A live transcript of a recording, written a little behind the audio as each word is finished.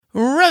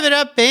Rev it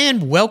up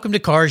and welcome to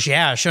Cars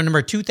Yeah, show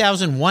number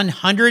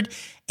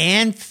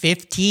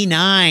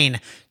 2159.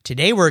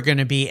 Today we're going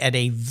to be at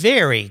a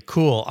very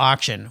cool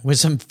auction with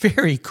some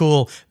very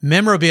cool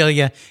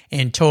memorabilia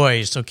and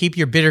toys. So keep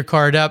your bidder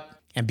card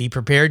up and be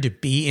prepared to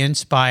be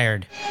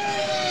inspired.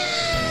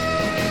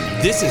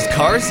 This is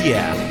Cars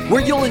Yeah,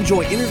 where you'll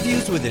enjoy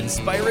interviews with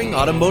inspiring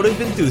automotive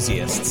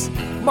enthusiasts.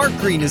 Mark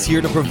Green is here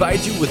to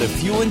provide you with a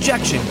fuel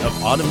injection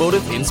of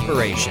automotive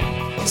inspiration.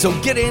 So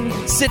get in,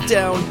 sit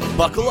down,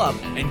 buckle up,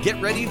 and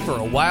get ready for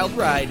a wild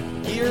ride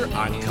here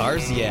on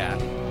Cars Yeah.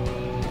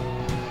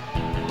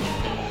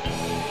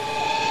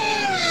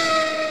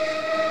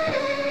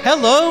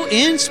 Hello,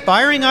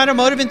 inspiring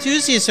automotive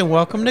enthusiasts, and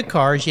welcome to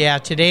Cars Yeah.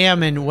 Today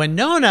I'm in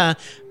Winona,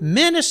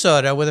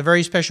 Minnesota, with a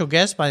very special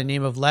guest by the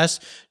name of Les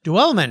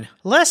Dwellman.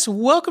 Les,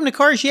 welcome to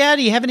Cars Yeah.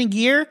 Do you have any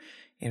gear?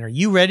 And are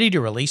you ready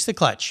to release the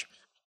clutch?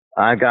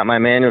 I've got my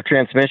manual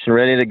transmission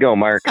ready to go,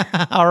 Mark.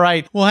 All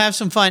right. We'll have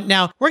some fun.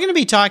 Now, we're going to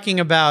be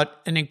talking about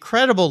an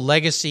incredible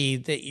legacy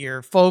that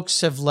your folks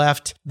have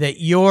left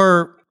that you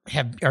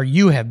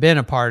have been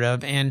a part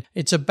of, and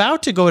it's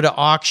about to go to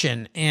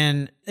auction,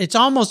 and it's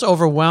almost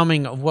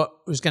overwhelming of what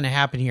was going to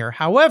happen here.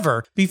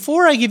 However,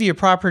 before I give you a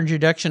proper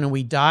introduction and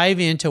we dive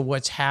into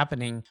what's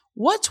happening,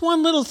 what's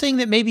one little thing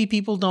that maybe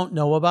people don't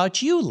know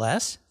about you,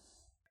 Les?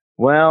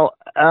 Well,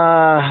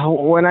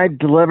 when I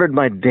delivered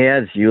my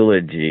dad's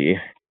eulogy,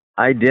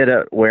 I did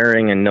it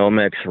wearing a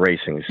Nomex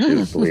racing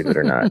suit, believe it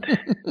or not.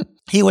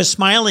 He was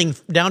smiling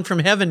down from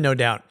heaven, no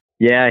doubt.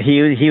 Yeah,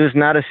 he was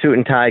not a suit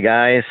and tie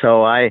guy,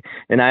 so I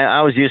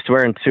was used to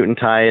wearing suit and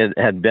tie.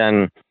 Had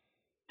been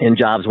in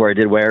jobs where I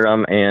did wear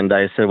them, and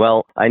I said,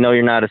 "Well, I know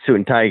you're not a suit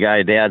and tie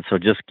guy, Dad, so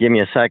just give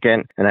me a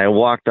second." And I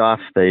walked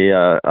off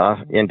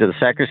into the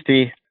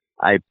sacristy.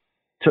 I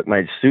took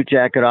my suit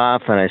jacket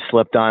off, and I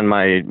slipped on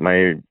my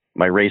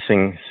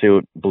racing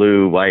suit,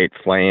 blue, white,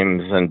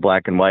 flames, and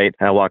black and white.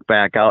 And I walked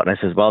back out and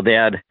I says, "Well,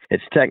 Dad,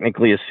 it's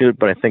technically a suit,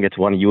 but I think it's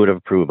one you would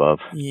approve of."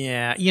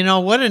 Yeah. You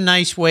know, what a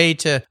nice way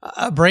to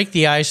break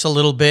the ice a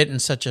little bit in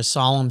such a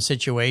solemn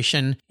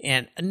situation.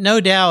 And no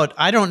doubt,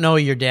 I don't know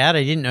your dad.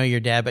 I didn't know your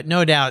dad, but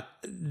no doubt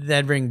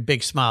that'd bring a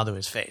big smile to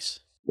his face.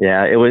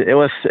 Yeah, it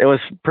was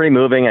pretty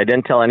moving. I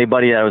didn't tell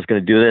anybody I was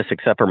going to do this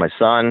except for my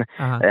son.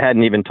 I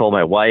hadn't even told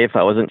my wife.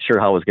 I wasn't sure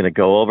how it was going to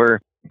go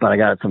over. But I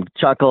got some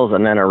chuckles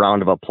and then a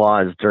round of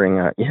applause during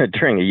a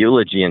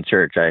eulogy in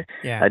church. I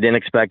didn't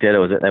expect it. It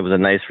was a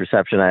nice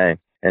reception.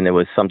 And it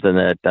was something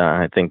that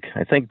I think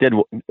did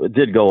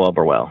go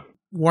over well.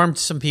 Warmed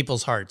some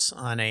people's hearts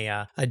on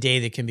a day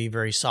that can be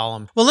very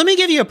solemn. Well, let me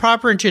give you a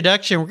proper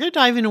introduction. We're going to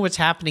dive into what's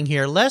happening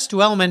here. Les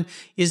Dwellman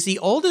is the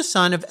oldest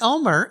son of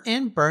Elmer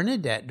and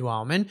Bernadette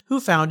Dwellman, who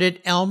founded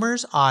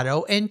Elmer's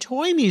Auto and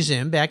Toy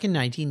Museum back in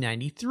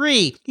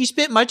 1993. He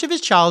spent much of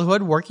his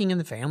childhood working in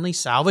the family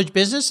salvage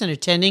business and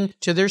attending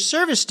to their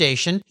service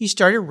station. He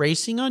started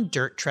racing on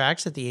dirt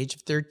tracks at the age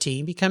of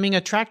 13, becoming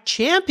a track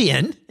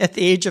champion at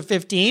the age of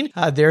 15.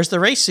 There's the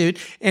race suit,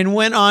 and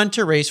went on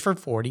to race for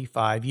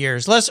 45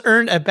 years. Les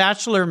earned a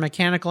Bachelor of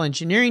Mechanical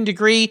Engineering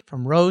degree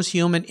from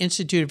Rose-Hulman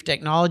Institute of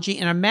Technology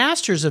and a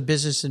Master's of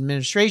Business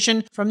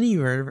Administration from the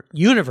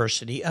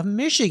University of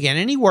Michigan.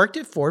 And he worked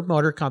at Ford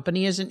Motor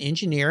Company as an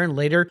engineer and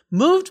later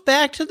moved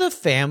back to the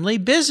family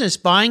business,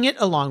 buying it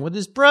along with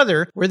his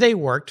brother, where they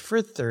worked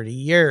for 30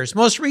 years.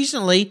 Most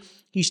recently,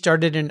 he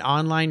started an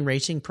online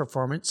racing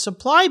performance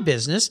supply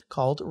business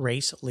called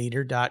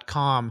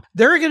RaceLeader.com.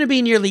 There are going to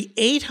be nearly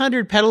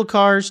 800 pedal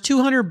cars,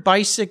 200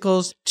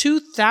 bicycles,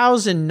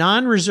 2,000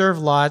 non-reserve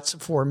lots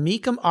for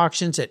Mecum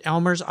auctions at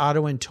Elmer's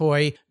Auto and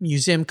Toy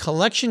Museum,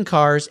 collection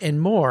cars,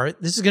 and more.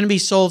 This is going to be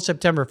sold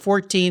September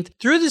 14th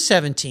through the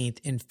 17th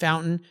in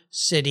Fountain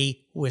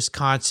City,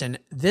 Wisconsin.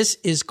 This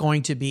is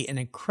going to be an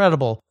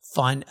incredible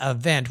fun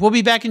event. We'll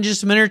be back in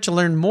just a minute to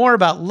learn more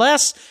about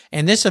Les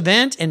and this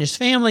event and his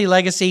family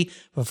legacy.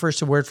 But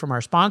first, a word from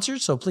our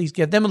sponsors, so please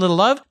give them a little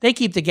love. They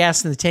keep the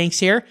gas in the tanks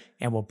here,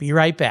 and we'll be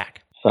right back.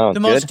 Sounds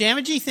The good. most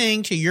damaging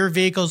thing to your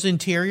vehicle's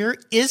interior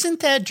isn't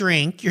that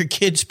drink your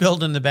kid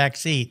spilled in the back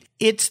seat.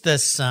 It's the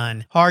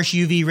sun. Harsh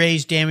UV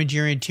rays damage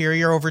your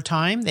interior over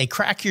time. They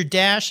crack your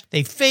dash,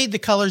 they fade the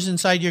colors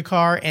inside your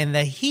car, and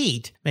the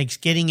heat makes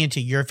getting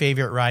into your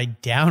favorite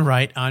ride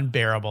downright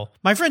unbearable.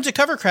 My friends at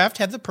Covercraft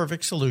have the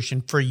perfect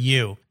solution for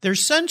you. Their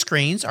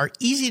sunscreens are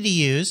easy to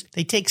use,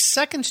 they take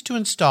seconds to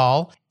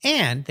install,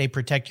 and they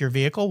protect your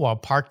vehicle while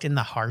parked in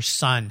the harsh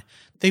sun.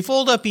 They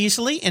fold up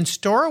easily and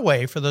store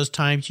away for those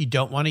times you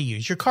don't want to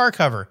use your car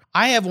cover.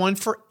 I have one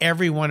for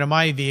every one of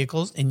my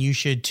vehicles, and you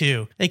should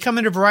too. They come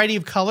in a variety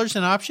of colors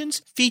and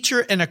options,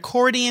 feature an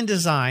accordion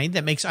design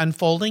that makes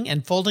unfolding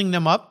and folding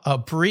them up a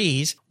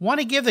breeze.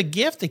 Want to give a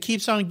gift that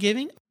keeps on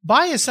giving?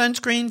 Buy a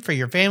sunscreen for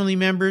your family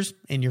members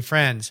and your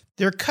friends.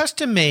 They're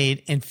custom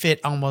made and fit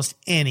almost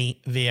any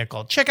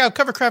vehicle. Check out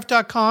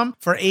covercraft.com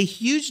for a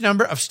huge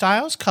number of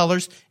styles,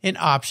 colors, and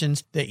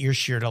options that you're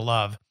sure to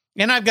love.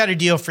 And I've got a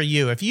deal for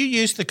you. If you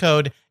use the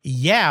code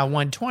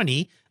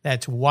YEAH120,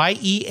 that's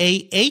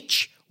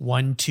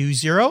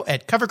YEAH120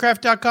 at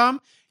covercraft.com,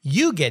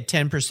 you get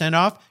 10%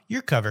 off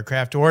your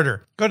Covercraft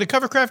order. Go to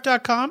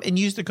covercraft.com and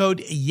use the code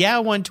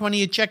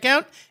YEAH120 at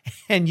checkout,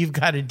 and you've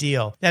got a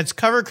deal. That's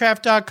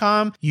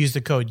covercraft.com. Use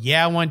the code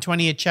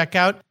YEAH120 at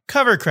checkout.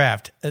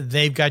 Covercraft,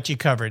 they've got you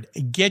covered.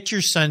 Get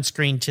your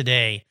sunscreen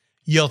today.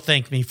 You'll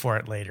thank me for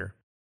it later.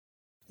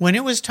 When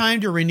it was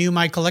time to renew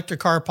my collector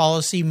car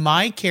policy,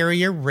 my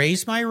carrier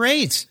raised my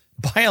rates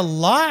by a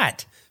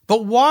lot.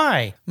 But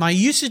why? My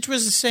usage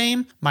was the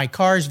same, my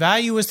car's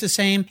value was the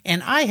same,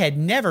 and I had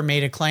never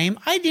made a claim.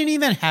 I didn't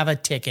even have a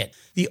ticket.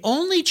 The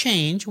only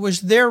change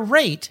was their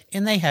rate,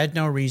 and they had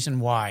no reason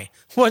why.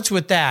 What's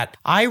with that?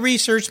 I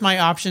researched my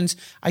options,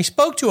 I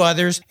spoke to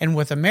others, and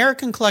with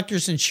American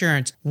Collectors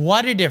Insurance,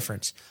 what a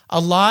difference. A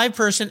live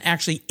person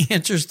actually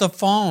answers the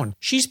phone.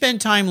 She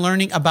spent time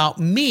learning about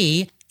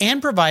me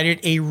and provided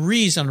a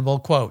reasonable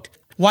quote.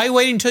 Why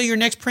wait until your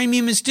next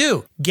premium is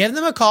due? Give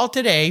them a call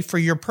today for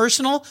your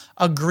personal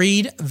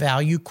agreed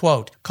value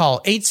quote.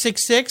 Call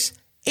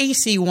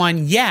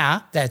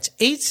 866-AC1-YEAH. That's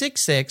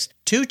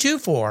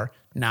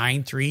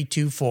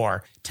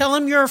 866-224-9324. Tell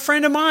them you're a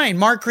friend of mine,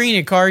 Mark Green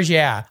at Cars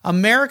Yeah.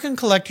 American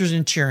Collectors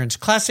Insurance,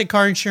 classic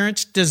car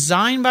insurance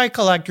designed by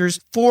collectors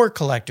for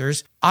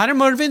collectors,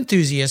 automotive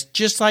enthusiasts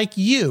just like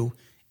you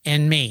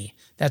and me.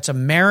 That's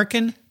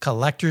American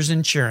Collectors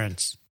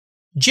Insurance.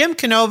 Jim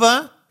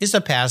Canova is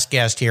a past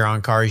guest here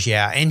on Cars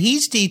Yeah, and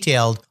he's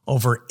detailed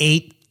over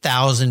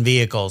 8,000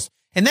 vehicles.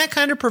 And that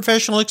kind of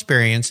professional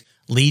experience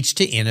leads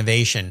to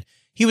innovation.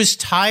 He was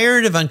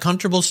tired of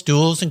uncomfortable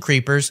stools and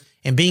creepers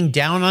and being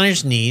down on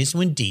his knees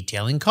when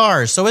detailing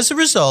cars. So as a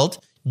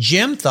result,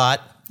 Jim thought,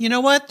 you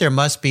know what, there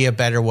must be a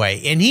better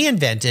way. And he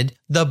invented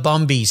the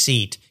Bumby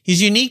seat.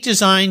 His unique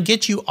design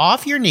gets you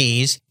off your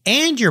knees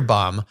and your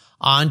bum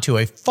onto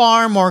a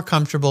far more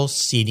comfortable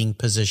seating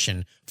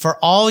position for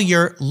all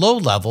your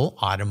low-level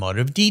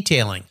automotive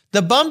detailing.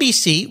 The Bumby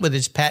seat, with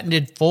its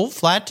patented full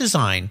flat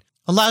design,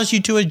 allows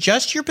you to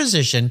adjust your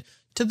position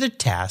to the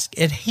task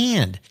at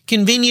hand.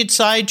 Convenient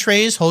side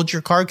trays hold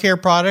your car care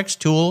products,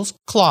 tools,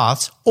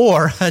 cloths,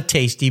 or a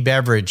tasty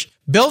beverage.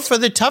 Built for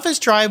the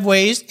toughest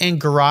driveways and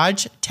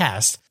garage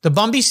tasks, the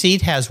Bumby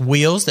seat has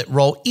wheels that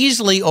roll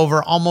easily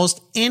over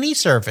almost any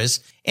surface,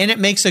 and it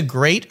makes a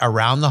great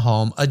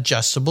around-the-home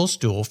adjustable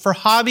stool for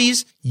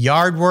hobbies,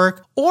 yard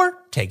work, or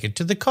take it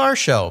to the car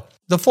show.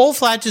 The full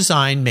flat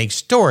design makes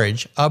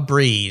storage a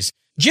breeze.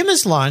 Jim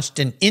has launched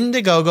an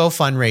Indiegogo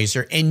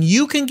fundraiser, and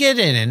you can get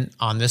in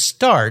on the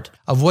start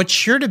of what's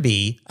sure to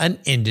be an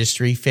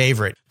industry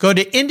favorite. Go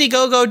to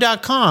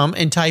Indiegogo.com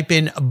and type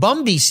in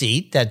Bumby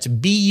seat, that's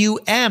Bumbee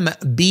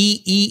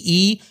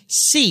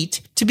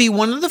seat, to be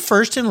one of the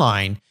first in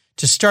line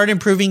to start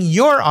improving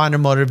your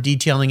automotive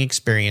detailing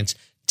experience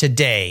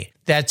today.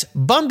 That's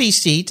Bumby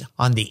seat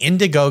on the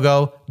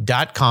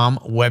Indiegogo.com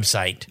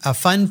website. A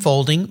fun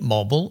folding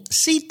mobile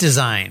seat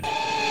design.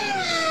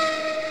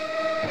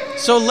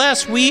 So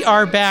Les, we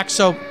are back.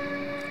 So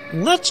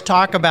let's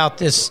talk about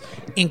this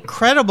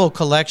incredible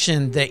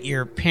collection that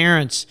your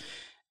parents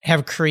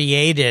have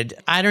created.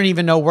 I don't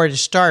even know where to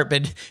start,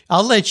 but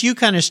I'll let you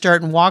kind of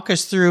start and walk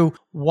us through,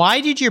 why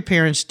did your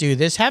parents do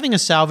this? Having a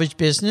salvage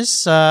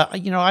business,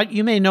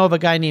 you may know of a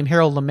guy named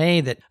Harold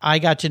LeMay that I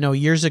got to know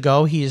years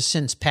ago. He has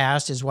since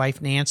passed, his wife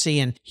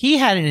Nancy, and he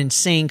had an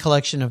insane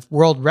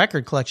world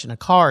record collection of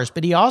cars,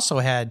 but he also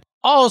had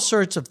all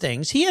sorts of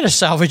things. He had a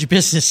salvage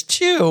business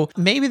too.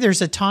 Maybe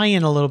there's a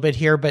tie-in a little bit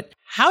here, but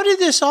how did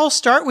this all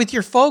start with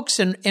your folks,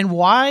 and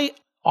why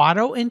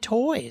auto and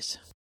toys?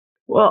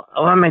 Well,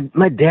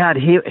 my dad,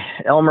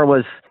 Elmer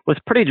was a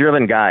pretty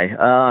driven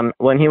guy.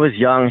 When he was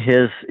young,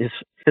 his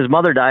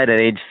mother died at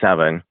age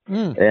 7.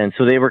 And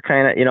so they were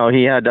kind of,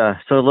 he had a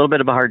little bit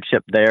of a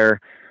hardship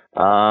there.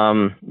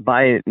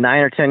 By 9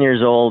 or 10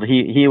 years old,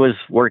 he was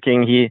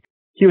working. He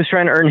was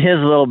trying to earn his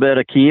little bit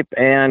of keep,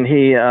 and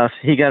he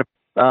got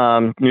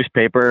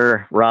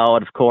newspaper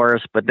route, of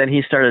course, but then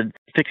he started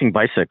fixing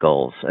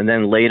bicycles and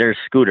then later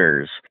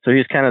scooters. So he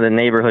was kind of the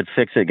neighborhood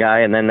fix-it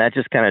guy, and then that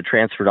just kind of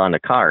transferred on to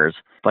cars.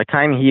 By the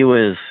time he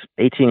was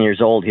 18 years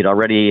old, he'd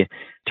already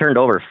turned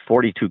over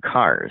 42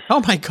 cars.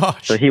 Oh my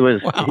gosh. So he was,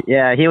 wow.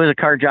 He was a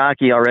car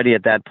jockey already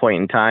at that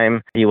point in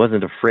time. He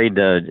wasn't afraid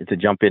to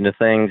jump into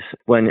things.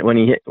 When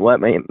he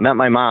met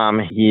my mom,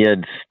 he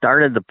had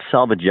started the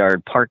salvage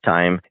yard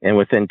part-time, and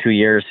within 2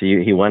 years,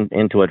 he went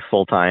into it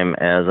full-time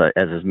as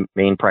his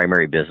main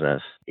primary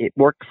business. It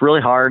worked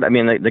really hard. I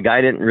mean, the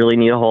guy didn't really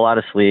need a whole lot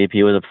of sleep.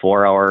 He was a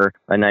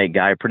 4-hour-a-night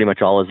guy pretty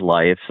much all his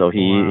life. So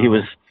he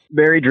was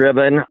very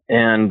driven,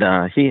 and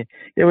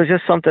it was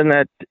just something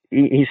that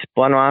he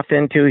spun off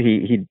into.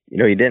 He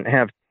didn't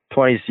have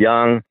toys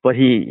young, but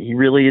he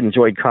really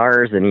enjoyed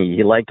cars, and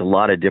he liked a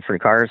lot of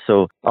different cars.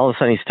 So all of a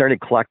sudden he started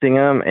collecting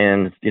them,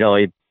 and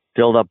he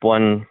filled up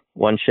one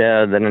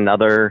shed, then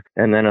another,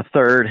 and then a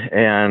third,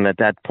 and at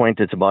that point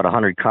it's about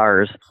 100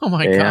 cars. Oh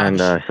my gosh! And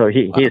so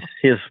he's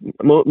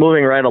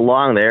moving right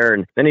along there,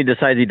 and then he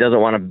decides he doesn't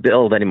want to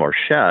build any more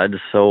sheds.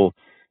 So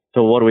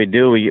what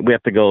do? We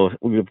have to go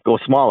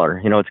smaller.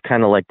 It's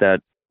kind of like that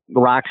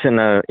rocks in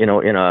a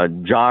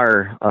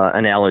jar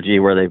analogy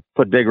where they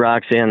put big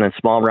rocks in and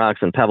small rocks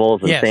and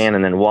pebbles and Yes. sand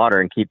and then water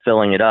and keep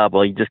filling it up.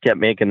 Well, he just kept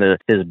making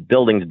his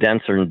buildings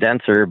denser and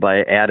denser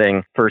by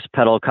adding first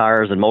pedal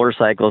cars and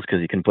motorcycles,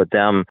 because you can put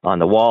them on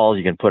the walls,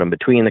 you can put them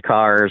between the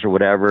cars or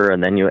whatever,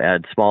 and then you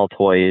add small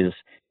toys.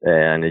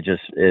 And it's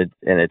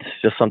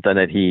just something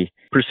that he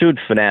pursued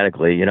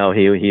fanatically.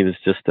 He was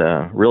just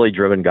a really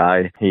driven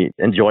guy. He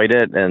enjoyed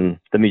it, and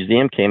the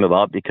museum came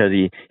about because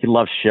he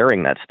loved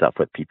sharing that stuff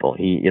with people.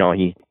 He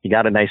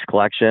got a nice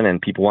collection,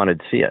 and people wanted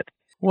to see it.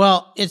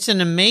 Well, it's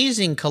an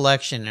amazing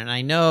collection, and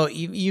I know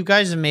you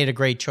guys have made a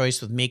great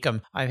choice with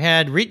Mecum. I've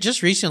had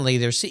just recently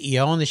their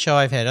CEO on the show.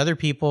 I've had other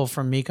people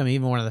from Mecum,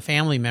 even one of the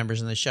family members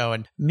on the show.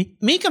 And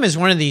Mecum is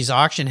one of these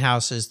auction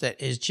houses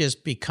that has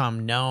just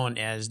become known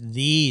as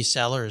the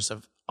sellers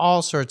of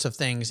all sorts of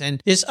things.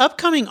 And this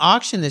upcoming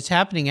auction that's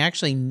happening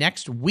actually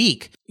next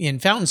week in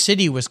Fountain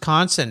City,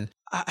 Wisconsin,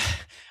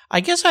 I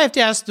guess I have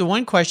to ask the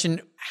one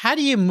question: how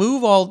do you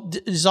move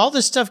is all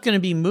this stuff going to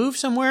be moved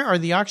somewhere, or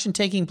the auction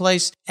taking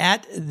place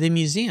at the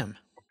museum?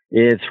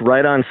 It's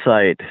right on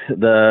site.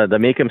 The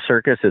Mecum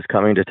Circus is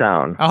coming to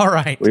town. All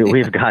right.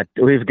 We've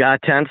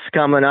got tents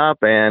coming up,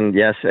 and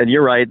yes, and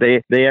you're right.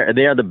 They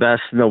are the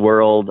best in the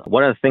world.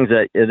 One of the things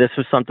this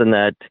was something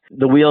that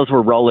the wheels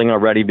were rolling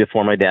already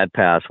before my dad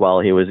passed while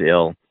he was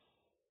ill.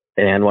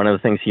 And one of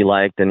the things he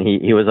liked, and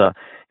he was a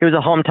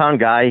hometown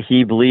guy.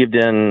 He believed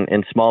in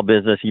small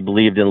business. He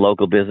believed in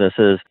local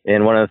businesses.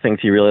 And one of the things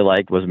he really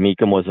liked was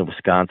Mecum was a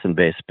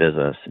Wisconsin-based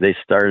business. They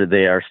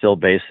are still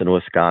based in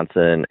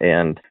Wisconsin,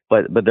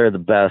 but they're the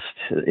best,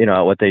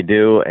 at what they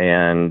do.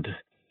 And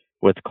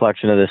with a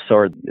collection of this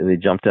sort, they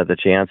jumped at the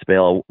chance to be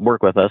able to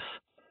work with us.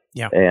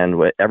 Yeah. And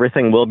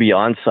everything will be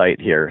on site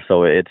here.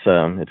 So it's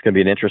going to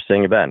be an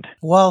interesting event.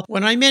 Well,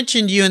 when I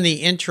mentioned you in the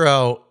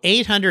intro,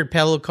 800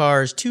 pedal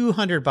cars,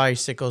 200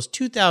 bicycles,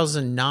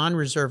 2,000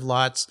 non-reserve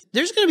lots,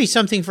 there's going to be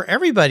something for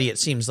everybody, it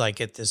seems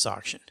like, at this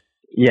auction.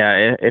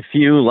 Yeah, if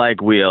you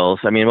like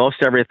wheels, I mean,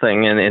 most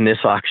everything in this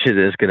auction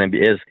is going to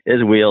be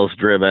is wheels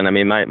driven. I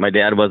mean, my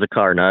dad was a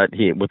car nut,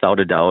 without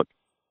a doubt.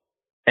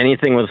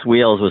 Anything with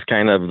wheels was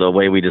kind of the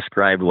way we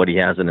described what he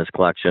has in his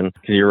collection.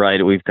 Because you're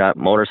right, we've got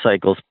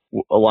motorcycles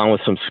along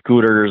with some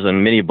scooters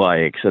and mini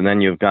bikes, and then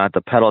you've got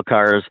the pedal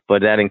cars,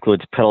 but that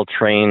includes pedal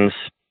trains,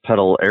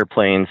 pedal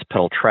airplanes,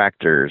 pedal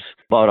tractors,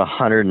 about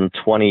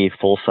 120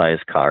 full-size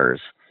cars.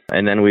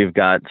 And then we've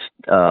got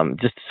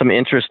just some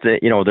interest that,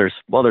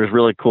 there's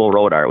really cool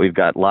road art. We've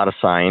got a lot of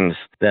signs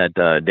that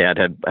Dad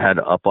had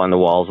up on the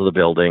walls of the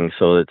building.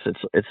 So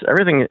it's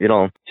everything,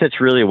 fits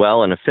really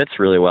well, and it fits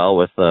really well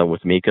with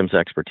Mecum's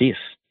expertise.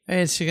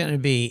 It's going to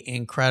be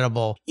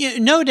incredible.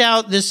 No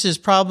doubt this is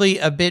probably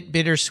a bit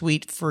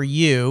bittersweet for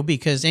you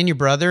and your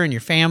brother and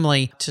your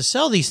family to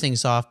sell these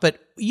things off. But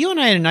you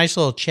and I had a nice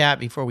little chat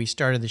before we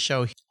started the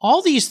show.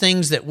 All these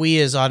things that we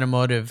as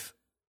automotive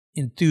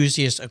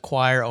enthusiasts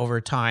acquire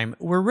over time,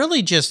 we're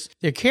really just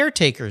the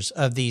caretakers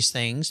of these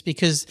things,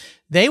 because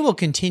they will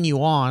continue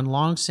on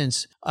long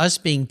since us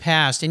being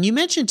passed. And you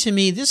mentioned to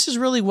me, this is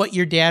really what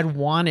your dad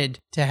wanted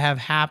to have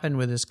happen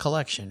with his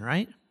collection,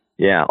 right?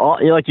 Yeah,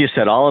 like you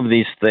said, all of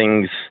these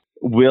things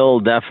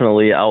will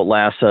definitely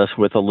outlast us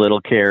with a little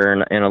care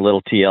and a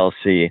little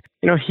TLC.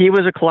 He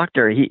was a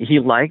collector. He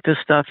liked this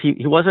stuff. He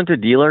wasn't a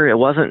dealer. It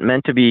wasn't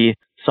meant to be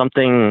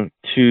something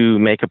to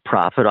make a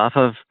profit off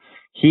of.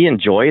 He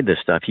enjoyed this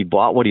stuff. He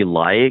bought what he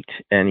liked,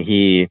 and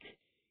he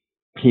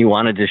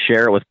wanted to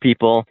share it with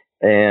people.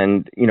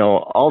 And,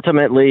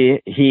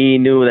 ultimately he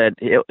knew that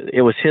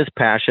it was his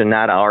passion,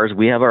 not ours.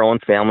 We have our own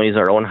families,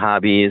 our own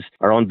hobbies,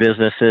 our own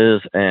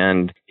businesses.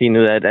 And he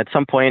knew that at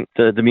some point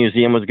the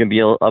museum was going to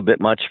be a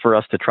bit much for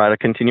us to try to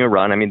continue to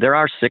run. I mean, there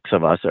are 6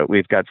 of us.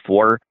 We've got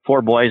four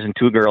boys and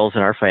 2 girls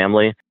in our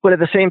family. But at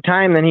the same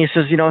time, then he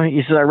says,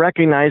 I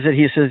recognize it.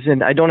 He says,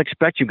 and I don't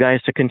expect you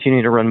guys to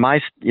continue to run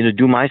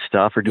do my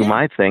stuff or do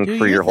my thing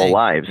for your whole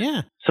lives.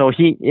 Yeah. So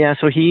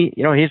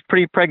he's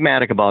pretty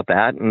pragmatic about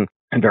that. And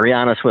very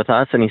honest with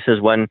us, and he says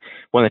when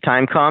the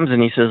time comes,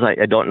 and he says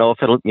I don't know if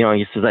it'll,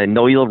 he says I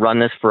know you'll run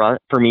this for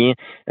me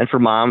and for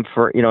Mom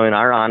for in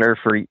our honor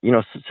for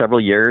several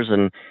years,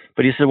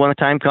 but he said when the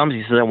time comes,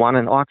 he says I want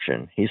an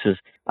auction. He says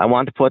I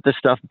want to put this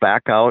stuff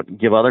back out,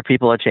 give other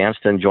people a chance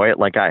to enjoy it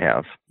like I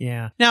have.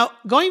 Yeah. Now,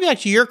 going back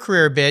to your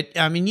career a bit,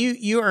 I mean,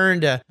 you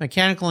earned a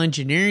mechanical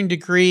engineering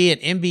degree, an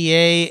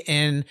MBA,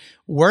 and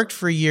worked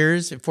for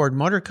years at Ford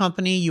Motor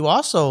Company. You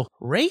also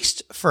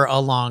raced for a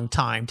long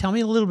time. Tell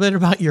me a little bit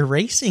about your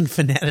racing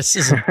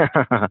fanaticism.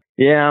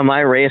 Yeah, my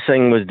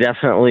racing was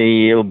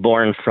definitely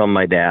born from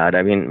my dad.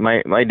 I mean,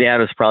 my dad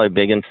was probably a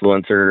big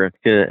influencer.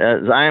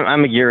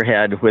 I'm a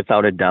gearhead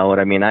without a doubt.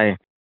 I mean,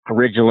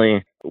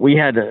 originally,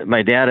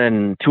 my dad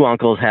and 2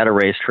 uncles had a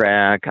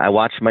racetrack. I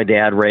watched my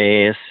dad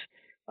race.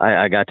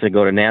 I got to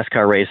go to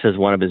NASCAR races.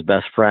 One of his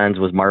best friends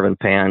was Marvin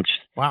Panch.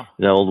 Wow.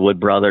 The old Wood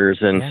Brothers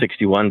and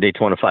 61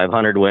 Daytona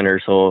 500 winner.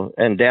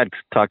 And Dad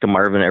talked to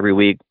Marvin every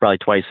week, probably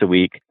twice a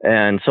week.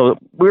 And so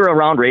we were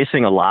around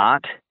racing a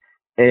lot.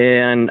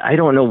 And I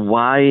don't know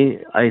why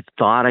I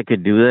thought I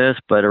could do this,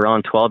 but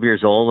around 12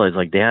 years old, I was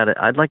like, Dad,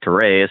 I'd like to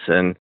race.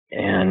 And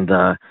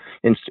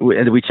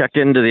we checked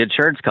into the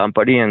insurance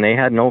company, and they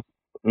had no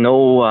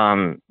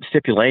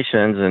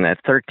stipulations. And at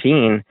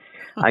 13,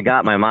 I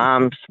got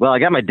I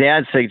got my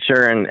dad's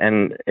signature,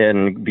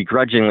 and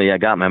begrudgingly, I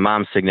got my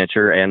mom's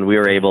signature, and we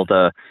were able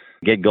to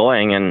get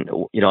going. And,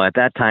 at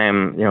that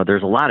time,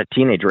 there's a lot of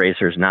teenage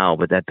racers now,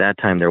 but at that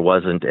time there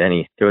wasn't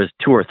any. There was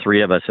 2 or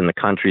 3 of us in the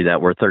country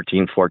that were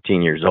 13,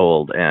 14 years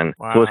old. And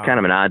So it was kind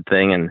of an odd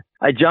thing. And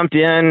I jumped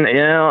in,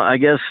 I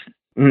guess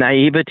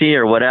naivety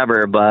or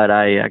whatever, but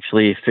I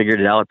actually figured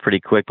it out pretty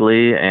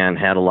quickly and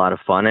had a lot of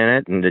fun in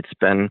it. And it's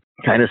been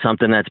kind of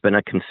something that's been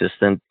a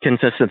consistent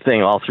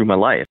thing all through my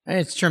life.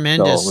 It's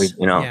tremendous.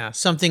 So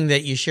something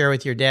that you share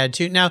with your dad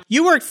too. Now,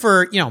 you worked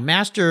for,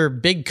 master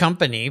big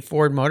company,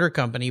 Ford Motor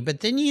Company, but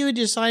then you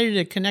decided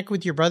to connect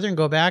with your brother and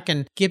go back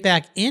and get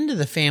back into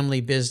the family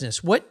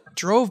business. What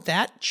drove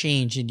that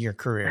change in your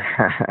career?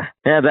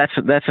 Yeah,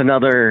 that's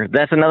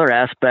another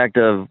aspect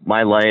of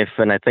my life,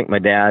 and I think my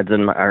dad's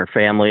and our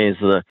families,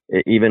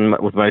 even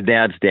with my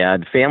dad's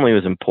dad, family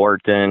was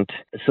important.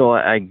 So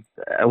I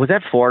was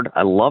at Ford.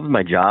 I loved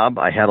my job.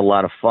 I had a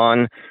lot of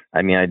fun.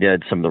 I mean, I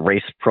did some of the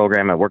race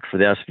program. I worked for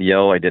the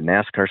SVO. I did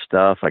NASCAR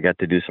stuff. I got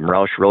to do some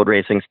Roush road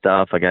racing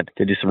stuff. I got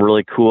to do some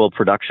really cool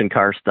production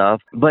car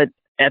stuff. But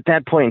at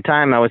that point in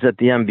time, I was at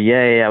the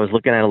MBA. I was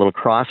looking at a little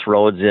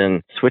crossroads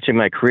in switching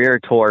my career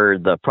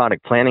toward the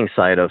product planning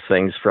side of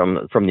things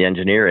from the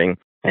engineering.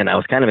 And I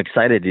was kind of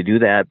excited to do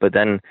that. But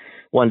then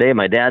one day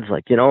my dad's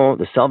like,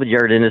 the salvage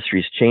yard industry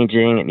is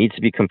changing. It needs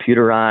to be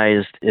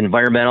computerized.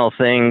 Environmental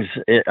things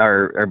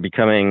are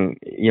becoming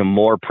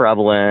more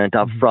prevalent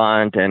up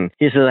front. And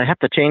he says, I have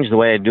to change the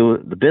way I do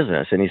the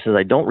business. And he says,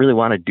 I don't really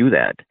want to do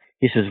that.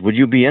 He says, would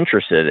you be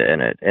interested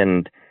in it?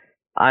 And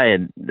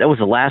that was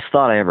the last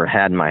thought I ever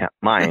had in my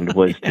mind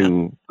was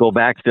to go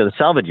back to the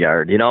salvage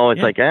yard.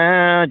 Like,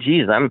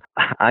 geez,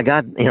 I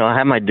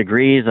have my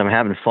degrees. I'm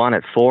having fun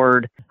at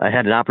Ford. I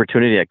had an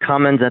opportunity at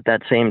Cummins at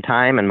that same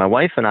time. And my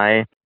wife and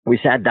I, we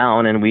sat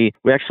down and we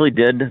actually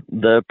did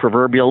the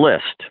proverbial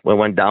list. We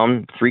went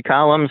down 3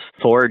 columns,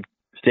 Ford,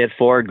 stay at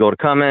Ford, go to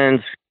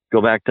Cummins,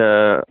 go back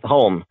to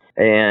home.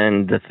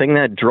 And the thing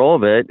that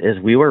drove it is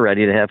we were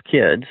ready to have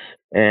kids.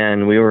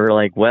 And we were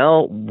like,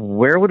 well,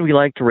 where would we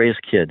like to raise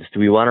kids? Do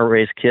we want to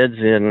raise kids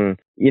in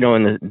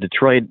the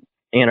Detroit,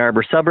 Ann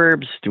Arbor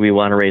suburbs? Do we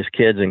want to raise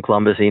kids in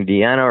Columbus,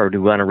 Indiana? Or do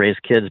we want to raise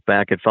kids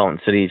back at Fountain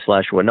City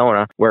 /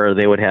 Winona, where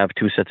they would have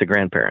 2 sets of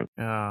grandparents?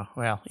 Oh,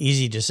 well,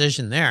 easy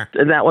decision there.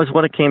 And that was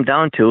what it came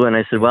down to. And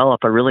I said, well, if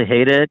I really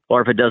hate it,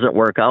 or if it doesn't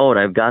work out,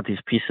 I've got these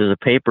pieces of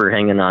paper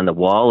hanging on the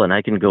wall, and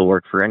I can go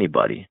work for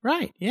anybody.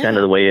 Right, yeah. Kind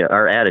of the way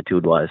our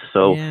attitude was.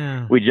 So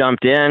we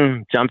jumped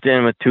in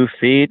with 2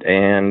 feet,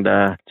 and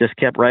just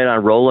kept right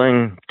on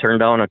rolling,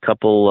 turned down a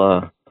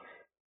couple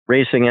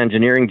racing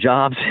engineering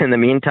jobs in the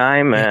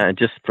meantime,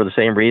 just for the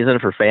same reason,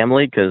 for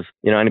family, because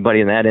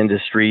anybody in that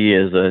industry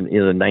is a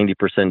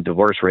 90%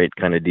 divorce rate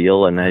kind of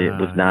deal, and I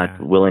was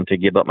not willing to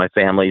give up my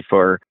family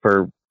for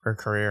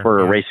career, for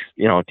a race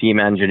team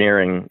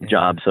engineering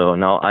job. So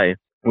no,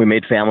 we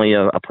made family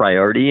a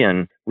priority,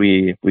 and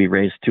we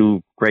raised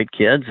 2 great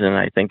kids, and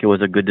I think it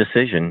was a good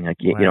decision.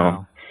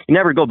 You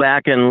never go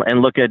back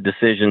and look at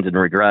decisions and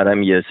regret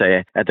them. You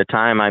say, at the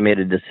time, I made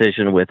a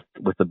decision with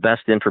the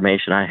best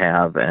information I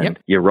have, and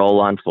you roll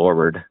on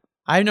forward.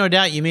 I have no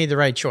doubt you made the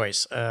right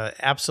choice.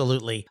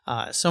 Absolutely.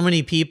 So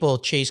many people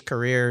chase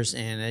careers,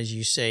 and as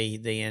you say,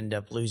 they end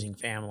up losing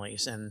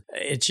families, and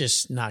it's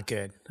just not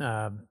good.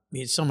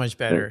 It's so much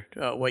better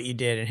what you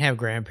did, and have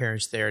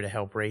grandparents there to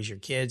help raise your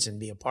kids and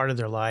be a part of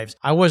their lives.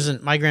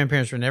 My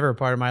grandparents were never a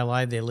part of my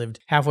life. They lived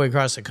halfway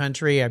across the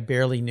country. I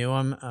barely knew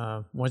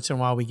them. Once in a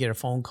while we get a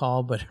phone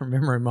call, but I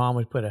remember my mom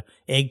would put an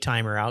egg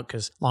timer out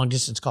because long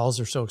distance calls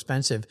are so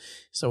expensive.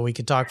 So we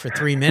could talk for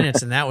 3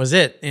 minutes and that was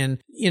it. And,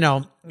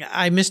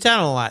 I missed out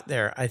on a lot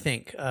there, I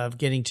think, of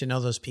getting to know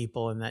those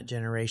people in that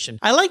generation.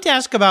 I like to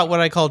ask about what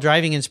I call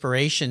driving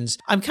inspirations.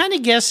 I'm kind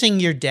of guessing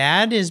your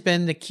dad has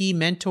been the key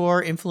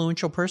mentor,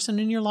 influential person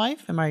in your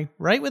life. Am I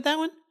right with that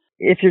one?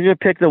 If you're going to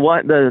pick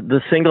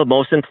the single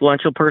most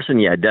influential person,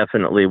 yeah,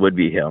 definitely would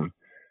be him.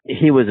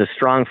 He was a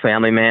strong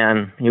family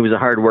man. He was a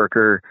hard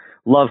worker,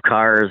 loved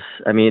cars.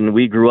 I mean,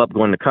 we grew up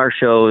going to car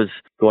shows,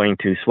 going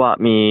to swap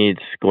meets,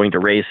 going to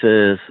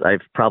races.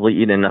 I've probably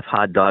eaten enough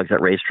hot dogs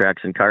at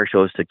racetracks and car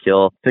shows to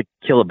kill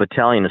a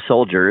battalion of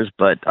soldiers,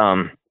 but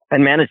I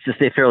managed to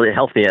stay fairly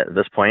healthy at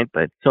this point.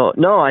 But so,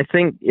 no, I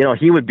think,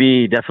 he would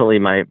be definitely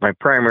my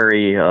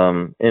primary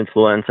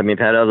influence. I mean,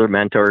 I've had other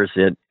mentors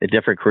at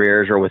different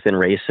careers or within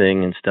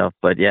racing and stuff.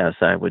 But yes,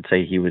 I would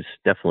say he was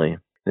definitely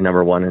the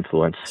number one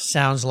influence.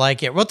 Sounds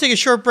like it. We'll take a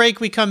short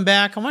break. We come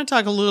back. I want to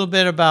talk a little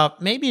bit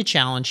about maybe a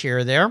challenge here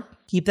or there.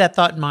 Keep that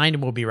thought in mind,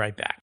 and we'll be right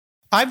back.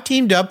 I've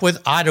teamed up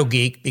with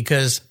AutoGeek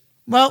because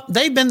Well,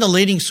 they've been the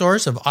leading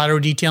source of auto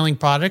detailing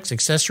products,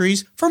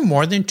 accessories for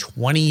more than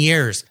 20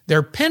 years.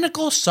 Their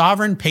Pinnacle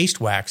Sovereign Paste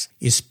Wax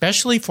is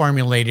specially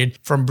formulated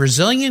from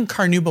Brazilian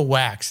carnauba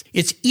wax.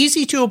 It's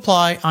easy to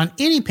apply on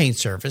any paint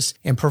surface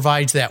and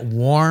provides that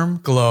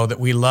warm glow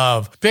that we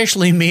love,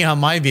 especially me on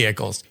my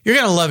vehicles. You're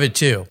going to love it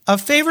too. A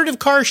favorite of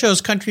car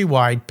shows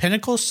countrywide,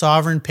 Pinnacle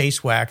Sovereign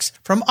Paste Wax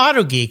from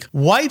AutoGeek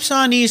wipes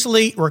on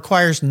easily,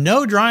 requires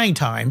no drying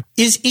time,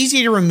 is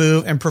easy to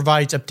remove, and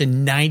provides up to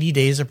 90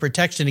 days of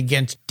protection against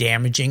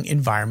damaging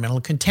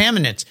environmental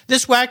contaminants.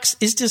 This wax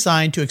is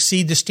designed to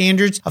exceed the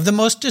standards of the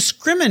most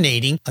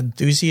discriminating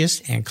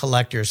enthusiasts and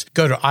collectors.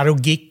 Go to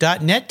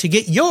autogeek.net to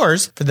get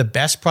yours for the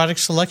best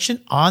product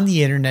selection on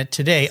the internet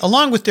today,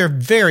 along with their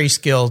very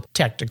skilled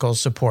technical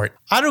support.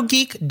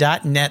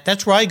 Autogeek.net.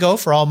 That's where I go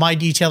for all my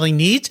detailing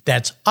needs.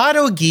 That's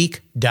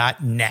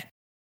autogeek.net.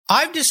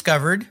 I've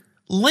discovered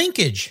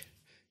Linkage.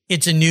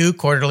 It's a new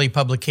quarterly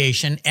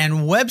publication and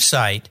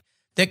website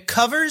that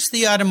covers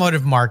the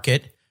automotive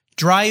market,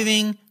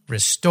 driving,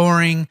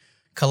 restoring,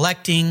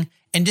 collecting,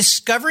 and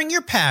discovering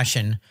your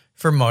passion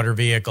for motor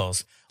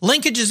vehicles.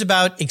 Linkage is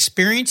about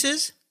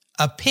experiences,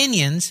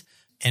 opinions,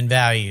 and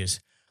values.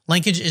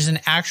 Linkage is an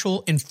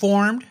actual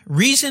informed,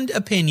 reasoned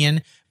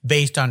opinion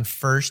based on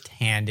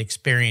first-hand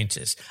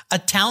experiences. A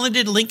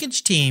talented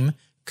Linkage team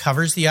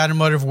covers the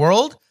automotive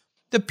world,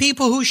 the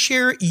people who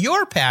share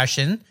your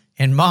passion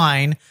and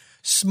mine,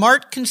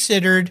 smart,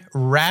 considered,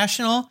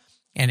 rational,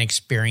 and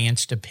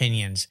experienced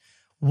opinions.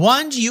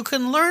 Ones you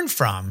can learn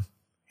from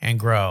and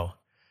grow.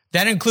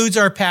 That includes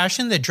our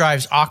passion that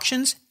drives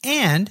auctions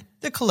and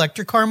the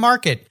collector car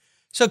market.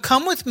 So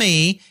come with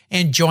me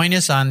and join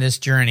us on this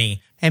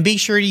journey. And be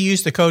sure to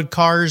use the code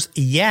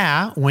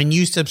CARSYEAH when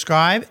you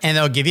subscribe, and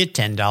they'll give you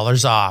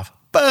 $10 off.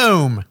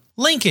 Boom!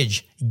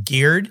 Linkage,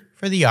 geared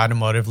for the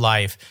automotive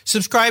life.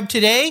 Subscribe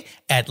today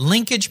at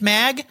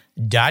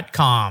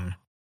linkagemag.com.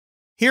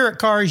 Here at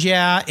Cars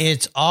Yeah,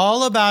 it's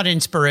all about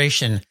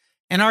inspiration.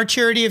 And our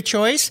charity of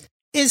choice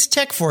is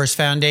TechForce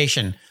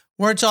Foundation,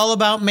 where it's all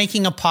about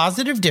making a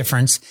positive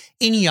difference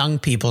in young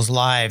people's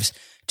lives.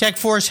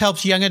 TechForce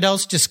helps young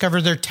adults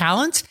discover their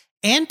talents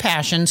and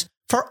passions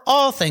for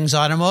all things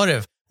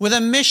automotive, with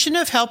a mission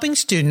of helping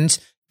students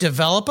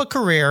develop a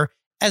career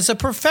as a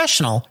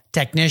professional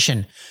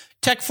technician.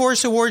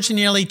 TechForce awards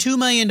nearly $2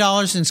 million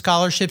in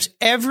scholarships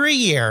every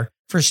year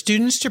for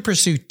students to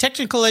pursue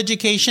technical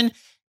education,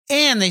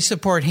 and they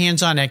support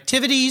hands-on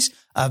activities,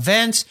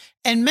 events,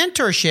 and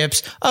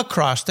mentorships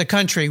across the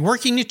country,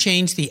 working to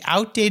change the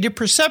outdated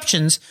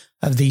perceptions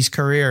of these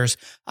careers.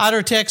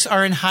 Auto techs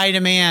are in high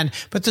demand,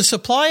 but the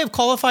supply of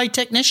qualified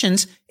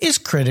technicians is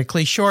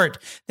critically short.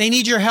 They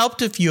need your help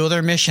to fuel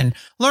their mission.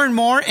 Learn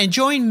more and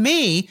join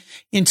me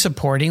in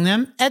supporting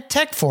them at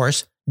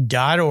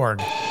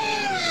techforce.org.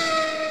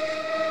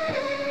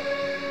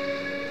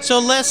 So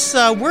Les,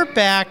 we're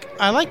back.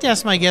 I like to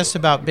ask my guests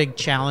about big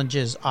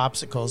challenges,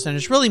 obstacles, and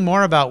it's really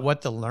more about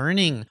what the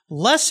learning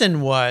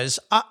lesson was.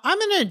 I'm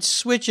going to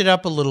switch it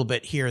up a little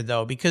bit here,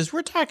 though, because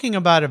we're talking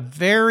about a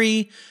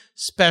very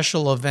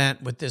special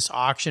event with this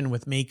auction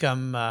with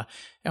Mecum,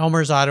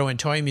 Elmer's Auto and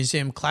Toy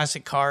Museum,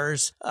 Classic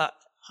Cars.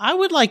 I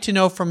would like to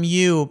know from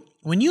you,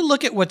 when you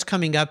look at what's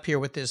coming up here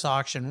with this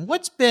auction,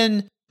 what's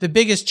been the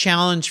biggest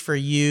challenge for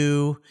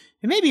you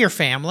and maybe your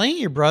family,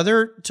 your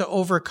brother, to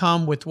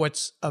overcome with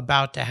what's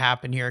about to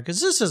happen here? Because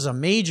this is a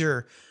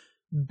major,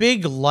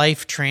 big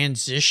life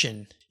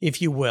transition,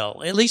 if you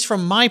will, at least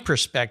from my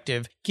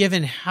perspective,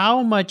 given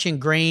how much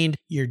ingrained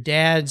your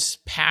dad's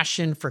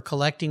passion for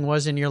collecting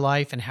was in your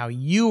life and how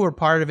you were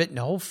part of it and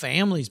the whole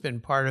family's been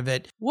part of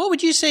it. What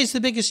would you say is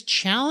the biggest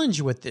challenge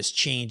with this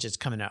change that's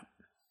coming up?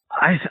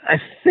 I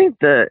think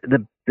the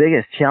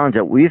biggest challenge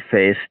that we've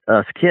faced,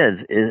 us kids,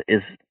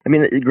 is I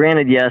mean,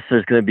 granted, yes,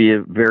 there's going to be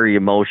a very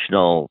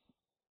emotional,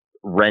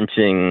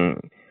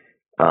 wrenching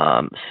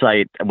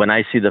sight when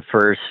I see the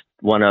first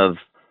one of,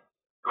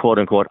 quote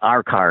unquote,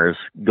 our cars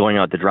going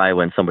out the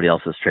driveway in somebody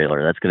else's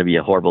trailer. That's going to be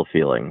a horrible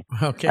feeling.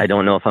 Okay. I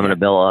don't know if I'm going to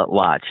be able to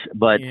watch,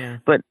 but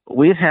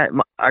we've had,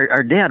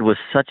 our dad was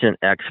such an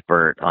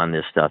expert on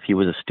this stuff. He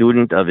was a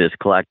student of his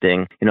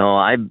collecting.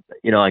 I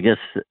guess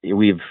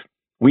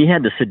we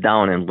had to sit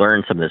down and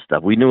learn some of this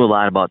stuff. We knew a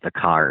lot about the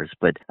cars,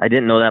 but I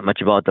didn't know that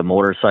much about the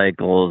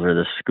motorcycles or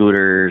the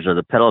scooters or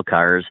the pedal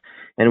cars.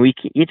 And we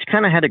each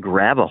kind of had to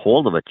grab a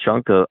hold of a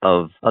chunk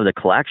of the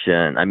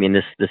collection. I mean,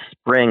 this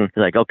spring,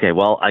 like, okay,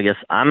 well, I guess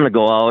I'm going to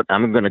go out.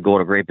 I'm going to go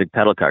to a great big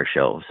pedal car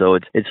show. So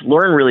it's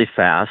learned really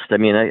fast. I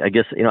mean, I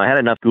guess, I had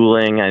enough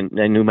schooling.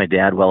 I knew my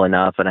dad well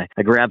enough. And I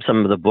grabbed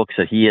some of the books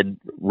that he had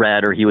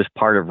read or he was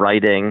part of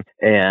writing.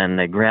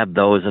 And I grabbed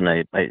those and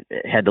I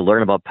had to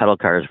learn about pedal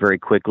cars very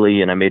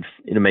quickly. And I made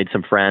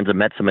some friends. I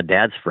met some of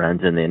Dad's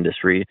friends in the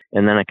industry.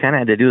 And then I kind of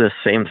had to do the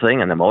same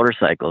thing on the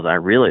motorcycles.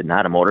 I'm really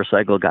not a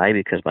motorcycle guy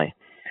because my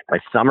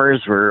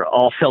summers were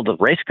all filled with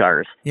race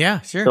cars.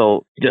 Yeah, sure.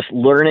 So just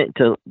learn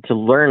to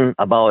learn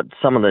about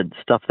some of the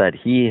stuff that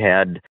he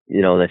had,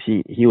 that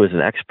he was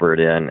an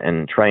expert in,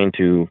 and trying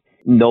to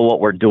know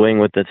what we're doing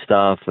with this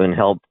stuff and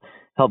help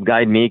help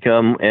guide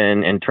Mika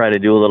and try to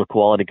do a little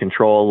quality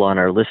control on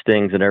our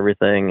listings and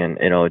everything. And,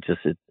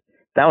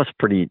 that was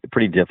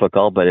pretty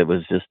difficult, but it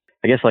was just,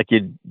 I guess like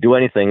you do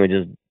anything, we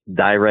just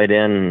dive right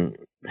in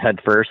head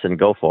first and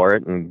go for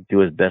it and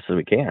do as best as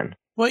we can.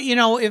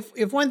 Well,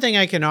 if one thing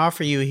I can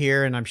offer you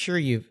here, and I'm sure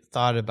you've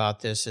thought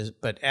about this,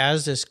 but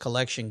as this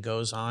collection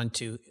goes on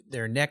to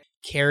their next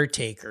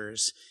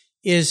caretakers,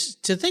 is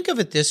to think of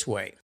it this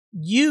way.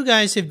 You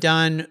guys have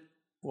done,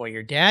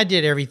 your dad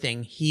did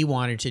everything he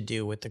wanted to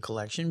do with the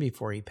collection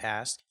before he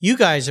passed. You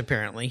guys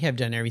apparently have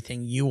done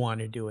everything you want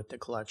to do with the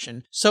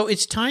collection. So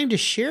it's time to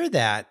share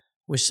that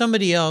with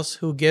somebody else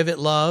who give it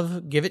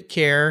love, give it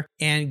care,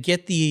 and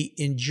get the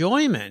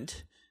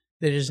enjoyment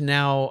that is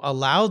now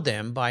allowed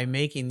them by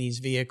making these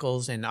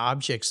vehicles and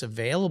objects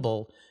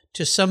available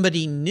to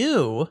somebody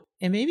new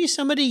and maybe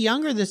somebody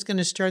younger that's going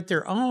to start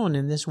their own.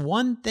 And this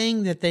one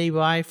thing that they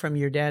buy from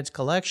your dad's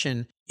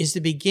collection is the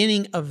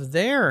beginning of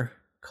their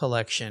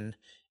collection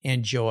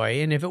and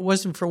joy. And if it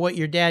wasn't for what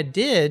your dad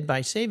did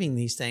by saving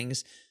these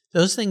things,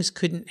 those things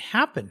couldn't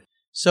happen.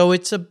 So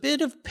it's a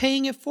bit of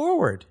paying it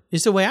forward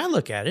is the way I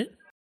look at it.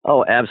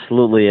 Oh,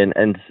 absolutely.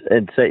 And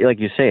say, like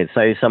you say,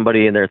 say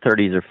somebody in their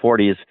 30s or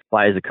 40s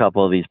buys a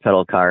couple of these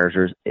pedal cars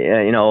or,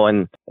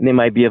 and they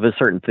might be of a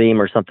certain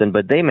theme or something,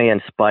 but they may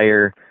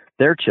inspire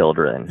their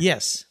children.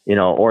 Yes.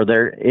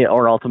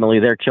 Or ultimately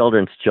their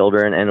children's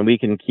children. And we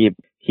can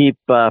keep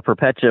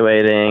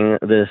perpetuating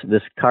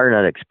this car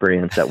nut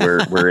experience that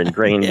we're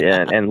ingrained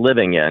in and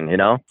living in,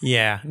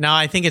 Yeah. No,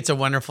 I think it's a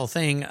wonderful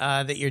thing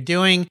that you're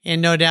doing.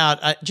 And no doubt,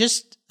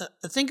 just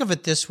think of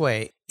it this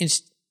way.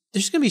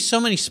 There's going to be so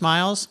many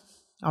smiles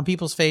on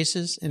people's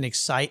faces and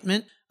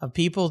excitement of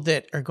people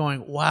that are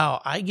going,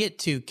 wow, I get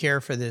to care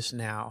for this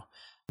now.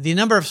 The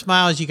number of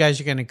smiles you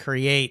guys are going to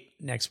create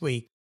next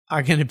week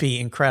are going to be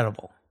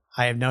incredible.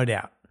 I have no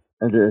doubt.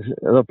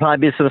 There'll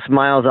probably be some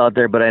smiles out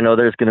there, but I know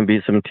there's going to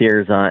be some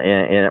tears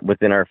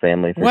within our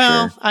family. For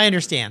sure. I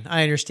understand,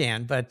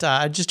 but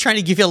I'm just trying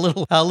to give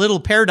you a little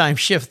paradigm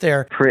shift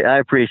there. I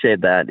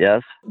appreciate that.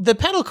 Yes. The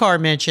pedal car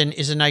mention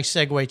is a nice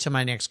segue to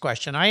my next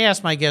question. I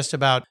asked my guest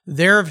about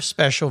their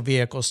special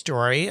vehicle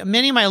story.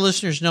 Many of my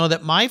listeners know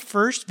that my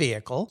first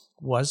vehicle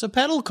was a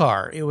pedal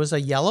car. It was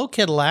a yellow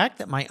Cadillac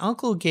that my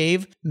uncle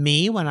gave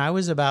me when I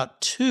was about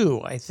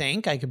 2, I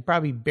think. I could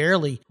probably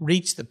barely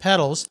reach the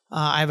pedals.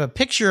 I have a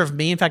picture of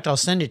me. In fact, I'll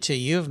send it to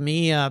you of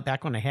me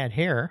back when I had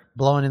hair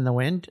blowing in the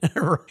wind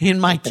in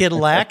my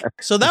Cadillac.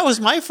 So that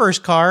was my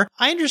first car.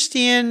 I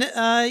understand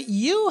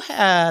you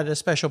had a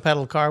special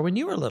pedal car when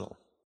you were little.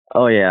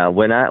 Oh yeah,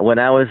 when I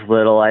was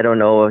little, I don't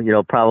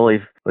know,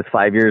 probably with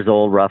 5 years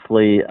old,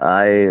 roughly,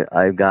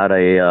 I got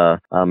a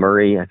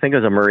Murray. I think it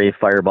was a Murray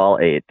Fireball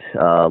 8,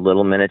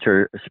 little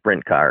miniature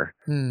sprint car.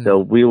 So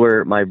we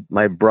were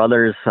my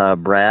brothers,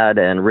 Brad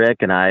and Rick,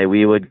 and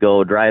we would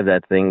go drive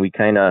that thing. We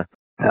kind of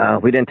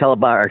we didn't tell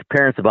our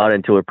parents about it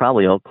until we were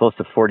probably close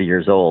to 40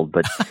 years old.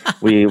 But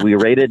we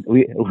raided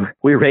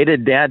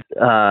Dad's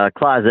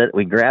closet.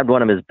 We grabbed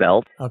one of his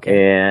belts,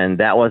 and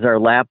that was our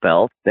lap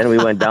belt. Then we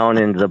went down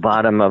into the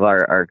bottom of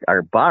our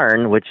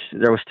barn, which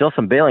there was still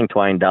some baling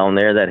twine down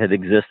there that had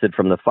existed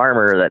from the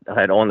farmer that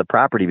had owned the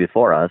property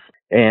before us.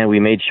 And we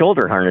made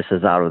shoulder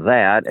harnesses out of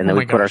that, and then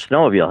we put our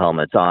snowmobile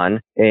helmets on.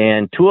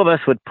 And 2 of us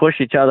would push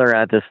each other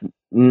at this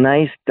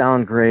nice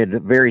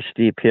downgrade, very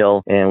steep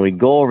hill, and we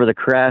go over the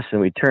crest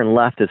and we turn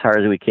left as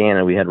hard as we can,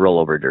 and we had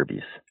rollover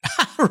derbies.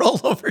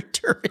 Rollover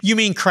derby? You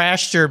mean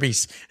crash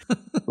derbies?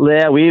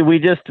 Yeah, we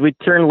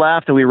turned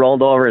left and we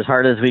rolled over as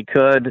hard as we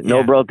could.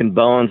 No broken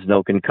bones,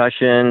 no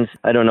concussions.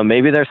 I don't know.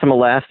 Maybe there's some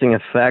lasting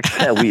effects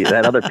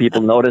that other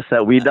people notice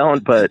that we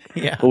don't, but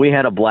we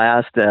had a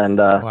blast. And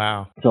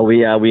wow. So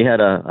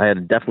I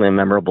had definitely a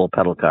memorable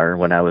pedal car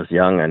when I was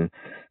young, and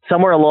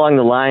somewhere along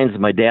the lines,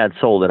 my dad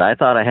sold it. I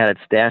thought I had it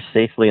stashed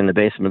safely in the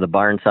basement of the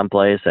barn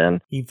someplace,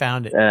 and he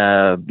found it.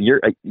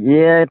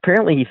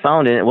 Apparently he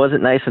found it. It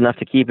wasn't nice enough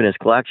to keep in his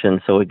collection,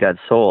 so it got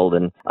sold.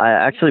 And I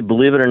actually,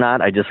 believe it or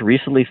not, I just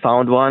recently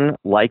found one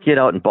like it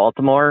out in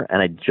Baltimore,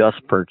 and I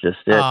just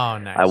purchased it. Oh,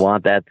 nice. I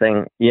want that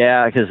thing.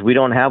 Yeah, because we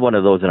don't have one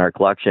of those in our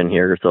collection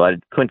here, so I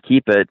couldn't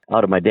keep it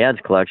out of my dad's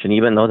collection,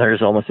 even though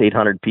there's almost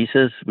 800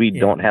 pieces. We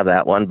don't have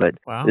that one, but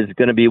there's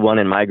going to be one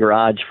in my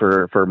garage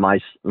for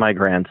my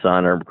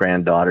grandson or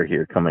granddaughter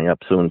here coming up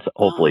soon, so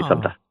hopefully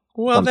sometime.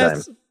 Well,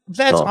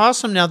 that's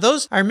awesome. Now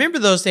those, I remember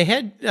those. They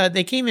had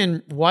they came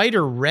in white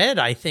or red,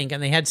 I think,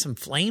 and they had some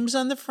flames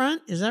on the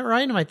front. Is that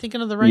right? Am I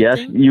thinking of the right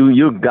thing? Yes,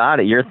 you got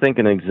it. You're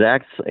thinking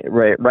exact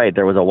right.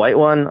 There was a white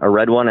one, a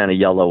red one, and a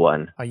yellow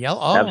one. A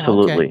yellow? Oh,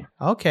 absolutely.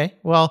 Okay.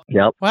 Well,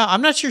 yep. Well,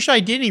 I'm not sure I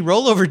did any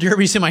rollover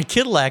derbies in my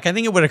Cadillac. I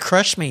think it would have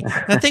crushed me.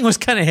 That thing was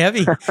kind of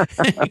heavy,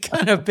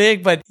 kind of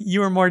big, but you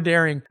were more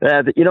daring.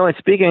 And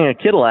speaking of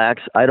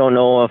Cadillacs, I don't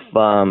know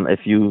if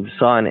you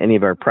saw in any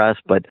of our press,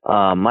 but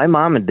my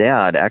mom and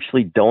dad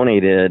actually donated.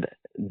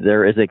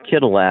 There is a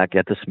Cadillac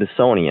at the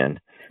Smithsonian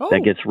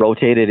that gets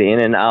rotated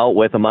in and out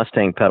with a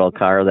Mustang pedal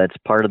car. That's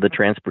part of the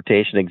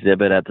transportation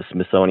exhibit at the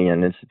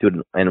Smithsonian Institute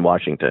in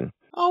Washington.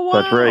 Oh, wow. So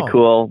it's very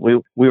cool.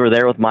 We were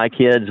there with my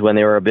kids when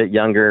they were a bit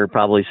younger,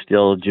 probably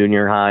still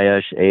junior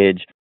high-ish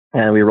age.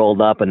 And we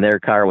rolled up, and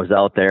their car was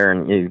out there,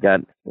 and you've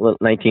got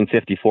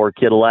 1954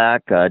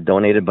 Cadillac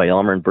donated by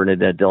Elmer and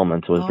Bernadette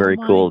Dillman. So it was very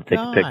cool to take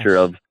a picture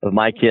of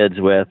my kids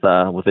with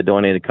a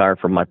donated car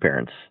from my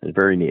parents. It's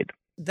very neat.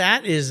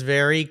 That is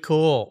very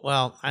cool.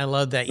 Well, I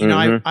love that. You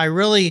know, I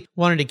really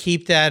wanted to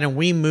keep that, and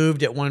we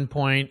moved at one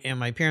point, and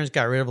my parents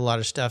got rid of a lot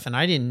of stuff, and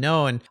I didn't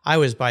know, and I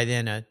was by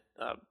then a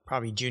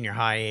probably junior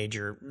high age,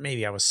 or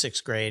maybe I was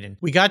sixth grade. And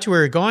we got to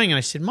where we were going, and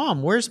I said,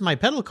 Mom, where's my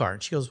pedal car?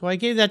 And she goes, well, I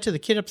gave that to the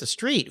kid up the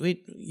street.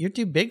 You're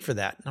too big for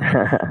that. And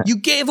I'm like, you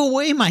gave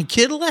away my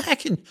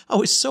Cadillac? And I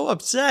was so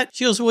upset.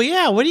 She goes, well,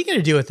 yeah, what are you going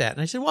to do with that?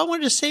 And I said, well, I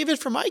wanted to save it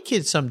for my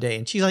kids someday.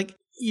 And she's like,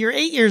 you're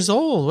 8 years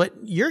old. What,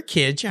 your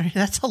kids? I mean,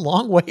 that's a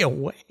long way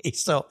away.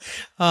 So,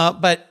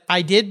 but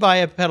I did buy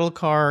a pedal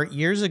car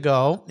years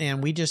ago,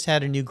 and we just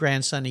had a new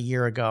grandson a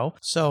year ago.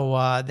 So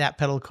that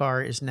pedal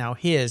car is now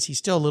his. He's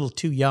still a little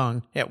too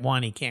young at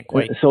one. He can't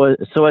quite. So is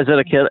it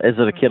a kid? Is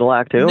it a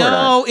Cadillac too?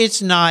 No,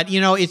 it's not. You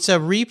know, it's a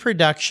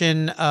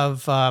reproduction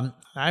of.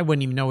 I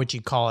wouldn't even know what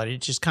you'd call it.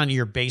 It's just kind of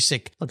your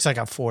basic, looks like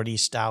a 40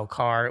 style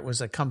car. It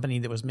was a company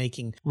that was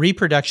making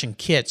reproduction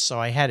kits. So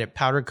I had it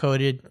powder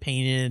coated,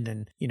 painted,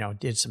 and, you know,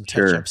 did some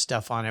touch up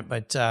stuff on it.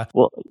 But,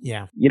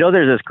 yeah. You know,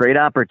 there's this great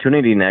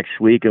opportunity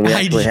next week, and we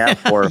actually have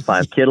 4 or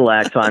 5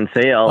 Cadillacs on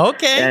sale.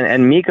 Okay.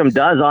 And Mecum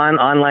does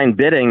online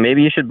bidding.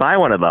 Maybe you should buy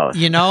one of those.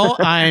 You know,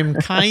 I'm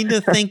kind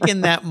of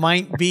thinking that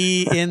might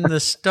be in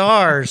the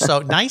stars. So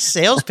nice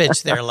sales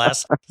pitch there,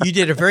 Les. You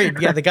did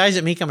the guys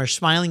at Mecum are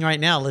smiling right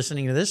now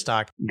listening to this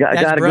talk.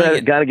 Got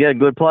to get a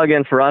good plug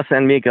in for us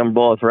and Mecum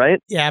both,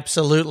 right? Yeah,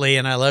 absolutely.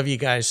 And I love you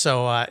guys.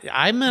 So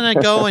I'm going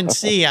to go and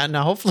see.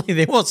 Now, hopefully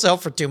they won't sell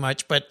for too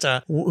much, but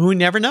who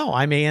never know?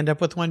 I may end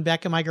up with one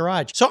back in my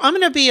garage. So I'm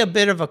going to be a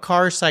bit of a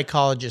car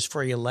psychologist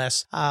for you,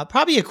 Les.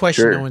 Probably a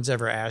question no one's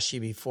ever asked you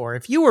before.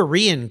 If you were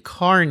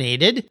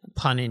reincarnated,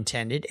 pun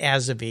intended,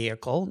 as a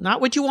vehicle,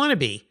 not what you want to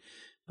be,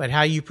 but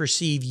how you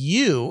perceive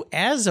you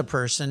as a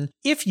person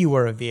if you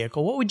were a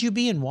vehicle, what would you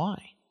be and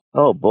why?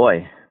 Oh,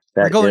 boy.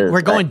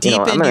 We're going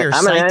deep into your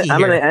psyche here.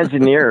 I'm an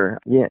engineer.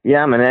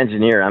 Yeah, I'm an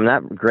engineer. I'm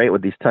not great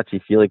with these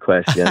touchy-feely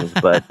questions,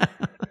 but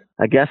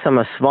I guess I'm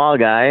a small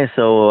guy,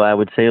 so I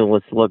would say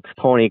let's look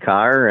pony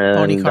car. And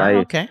pony car,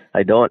 okay.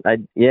 I don't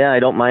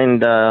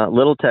mind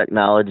little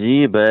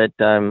technology, but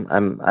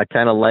I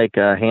kind of like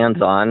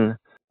hands-on.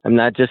 I'm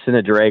not just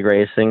into drag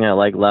racing. I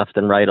like left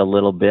and right a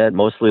little bit,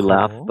 mostly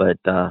left, but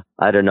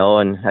I don't know.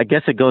 And I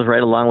guess it goes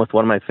right along with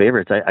one of my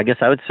favorites. I guess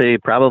I would say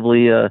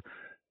probably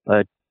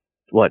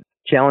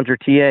Challenger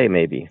TA,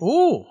 maybe.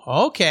 Ooh,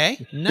 okay.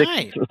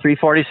 Nice.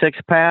 346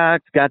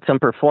 pack, got some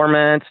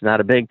performance,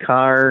 not a big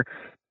car,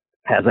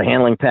 has a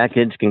handling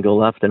package, can go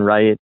left and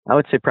right. I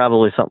would say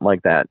probably something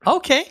like that.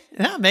 Okay.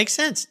 That makes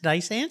sense.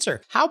 Nice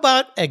answer. How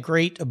about a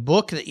great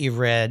book that you've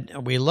read?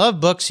 We love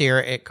books here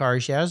at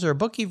Cars Yeah. Is there a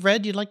book you've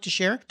read you'd like to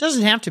share? It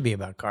doesn't have to be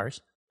about cars.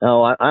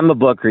 Oh, I'm a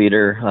book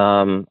reader.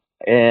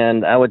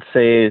 And I would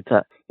say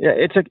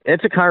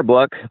it's a car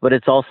book, but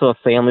it's also a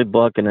family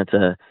book, and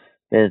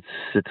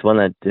it's one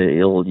that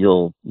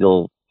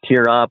you'll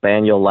tear up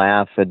and you'll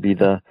laugh. It'd be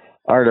The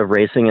Art of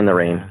Racing in the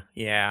Rain.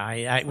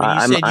 Yeah. When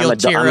you said you'll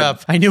tear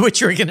up, I knew what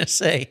you were going to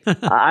say.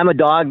 I'm a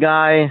dog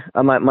guy.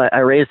 I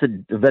raised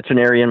a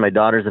veterinarian. My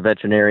daughter's a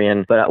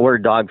veterinarian, but we're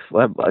dogs.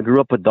 I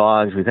grew up with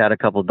dogs. We've had a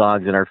couple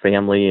dogs in our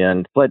family,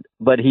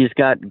 but he's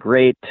got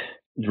great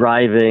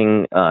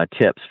driving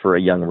tips for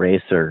a young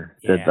racer.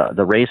 Yeah.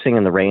 The racing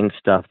in the rain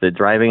stuff, the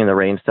driving in the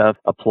rain stuff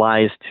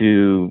applies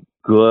to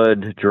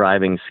good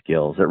driving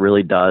skills. It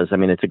really does. I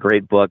mean, it's a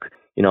great book,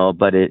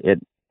 but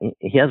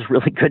he has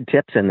really good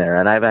tips in there.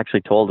 And I've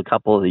actually told a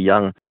couple of the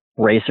young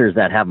racers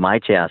that have my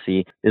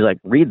chassis is like,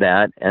 read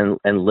that and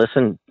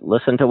listen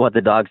to what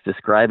the dog's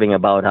describing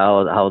about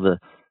how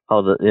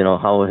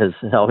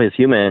his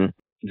human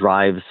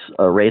drives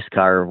a race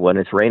car when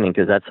it's raining,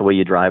 because that's the way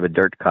you drive a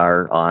dirt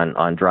car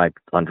on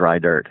dry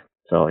dirt.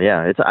 So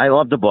yeah, I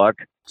love the book.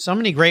 So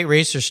many great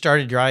racers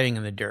started driving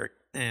in the dirt,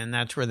 and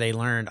that's where they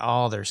learned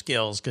all their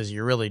skills, because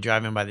you're really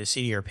driving by the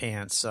seat of your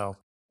pants. So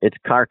it's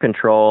car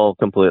control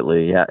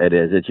completely. Yeah, it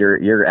is. It's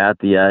you're at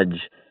the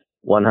edge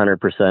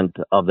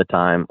 100% of the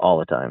time, all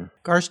the time.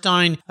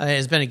 Garstein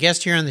has been a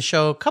guest here on the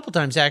show a couple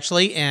times,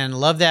 actually, and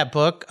love that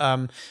book.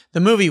 The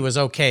movie was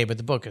okay, but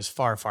the book is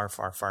far, far,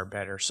 far, far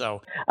better.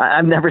 So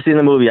I've never seen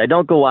the movie. I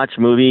don't go watch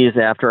movies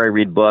after I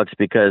read books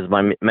because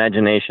my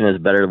imagination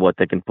is better than what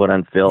they can put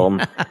on film.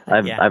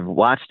 I've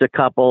watched a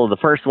couple. The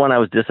first one I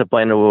was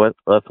disappointed with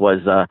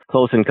was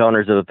Close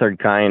Encounters of the Third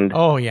Kind.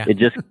 Oh, yeah.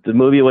 The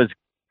movie was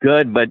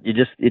good, but it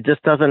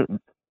just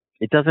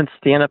doesn't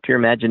stand up to your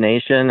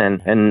imagination, and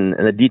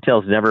the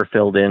details never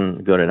filled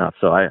in good enough.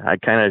 So I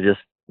kind of just,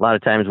 a lot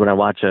of times when I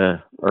watch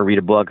or read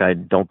a book, I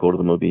don't go to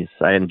the movies.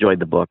 I enjoyed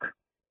the book.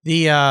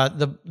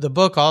 The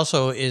book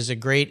also is a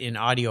great in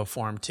audio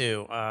form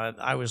too.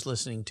 I was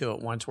listening to it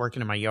once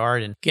working in my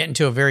yard and getting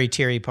to a very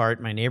teary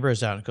part. My neighbor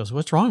is out and goes,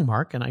 "What's wrong,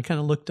 Mark?" And I kind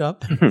of looked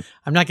up.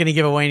 I'm not going to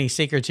give away any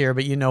secrets here,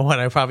 but you know what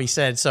I probably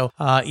said. So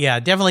yeah,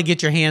 definitely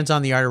get your hands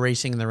on The Art of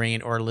Racing in the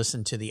Rain or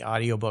listen to the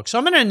audiobook. So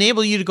I'm going to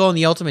enable you to go on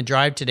the ultimate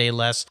drive today,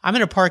 Les. I'm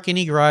going to park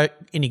any car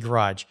in your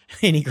garage,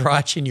 any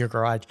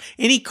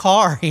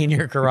car in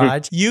your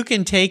garage. You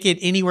can take it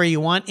anywhere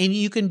you want, and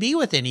you can be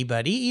with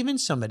anybody, even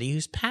somebody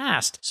who's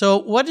passed. So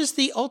what does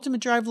the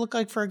ultimate drive look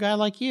like for a guy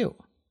like you?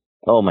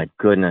 Oh, my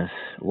goodness.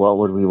 What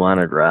would we want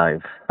to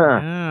drive?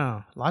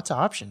 Oh, lots of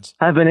options.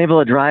 I've been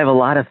able to drive a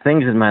lot of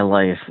things in my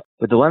life,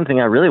 but the one thing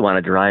I really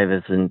want to drive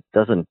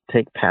doesn't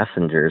take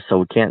passengers, so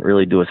we can't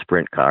really do a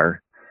sprint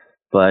car.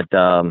 But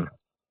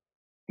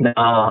no,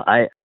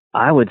 I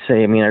would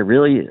say,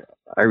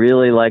 I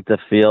really like the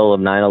feel of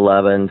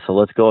 911, so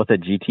let's go with a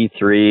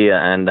GT3,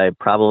 and I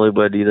probably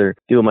would either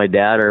do with my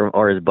dad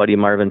or his buddy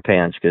Marvin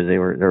Panch, because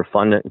they're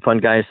fun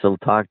guys to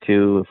talk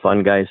to,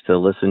 fun guys to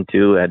listen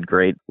to, had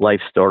great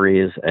life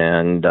stories,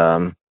 and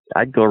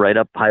I'd go right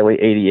up Highway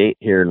 88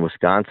 here in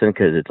Wisconsin,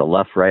 because it's a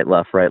left, right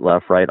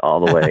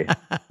all the way.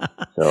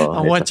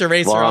 So once a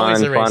racer,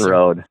 always a racer. Fun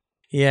road.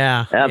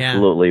 Yeah,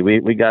 absolutely.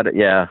 Yeah. We got it.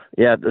 Yeah.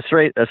 A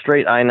straight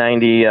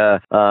I-90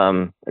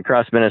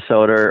 across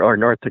Minnesota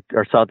or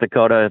South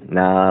Dakota.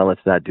 Nah,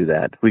 let's not do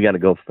that. We got to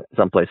go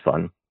someplace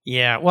fun.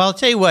 Yeah. Well, I'll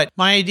tell you what.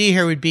 My idea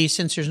here would be,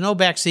 since there's no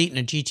back seat in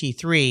a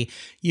GT3,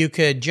 you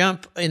could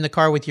jump in the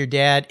car with your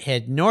dad,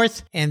 head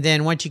north, and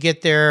then once you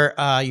get there,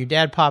 your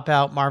dad pop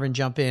out, Marvin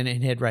jump in,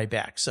 and head right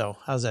back. So,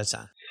 how's that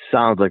sound?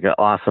 Sounds like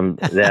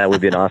that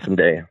would be an awesome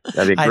day.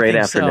 That'd be a great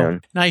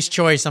afternoon. So. Nice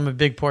choice. I'm a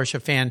big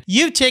Porsche fan.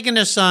 You've taken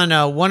us on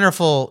a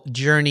wonderful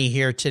journey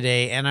here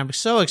today, and I'm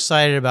so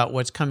excited about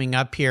what's coming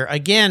up here.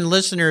 Again,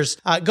 listeners,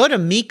 go to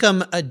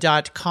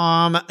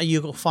Mecum.com.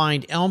 You will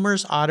find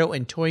Elmer's Auto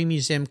and Toy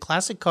Museum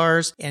classic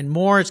cars and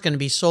more. It's going to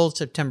be sold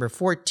September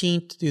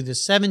 14th through the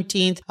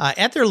 17th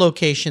at their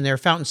location there,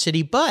 Fountain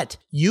City, but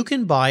you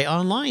can buy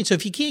online. So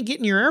if you can't get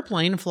in your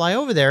airplane and fly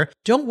over there,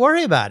 don't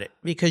worry about it,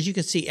 because you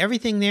can see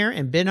everything there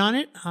and bid on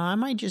it. I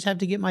might just have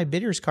to get my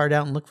bidder's card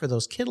out and look for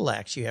those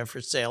Cadillacs you have for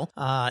sale.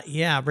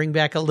 Bring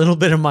back a little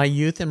bit of my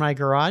youth in my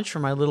garage for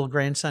my little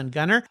grandson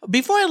Gunnar.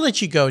 Before I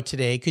let you go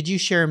today, could you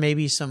share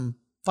maybe some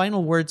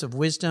final words of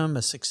wisdom,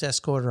 a success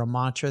quote or a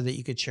mantra that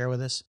you could share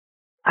with us?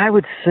 I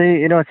would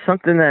say, it's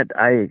something that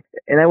I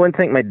wouldn't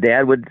think my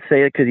dad would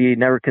say it, because he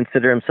never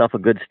considered himself a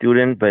good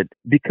student, but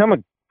become a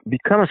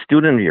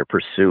student of your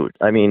pursuit.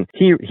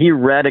 He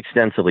read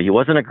extensively. He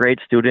wasn't a great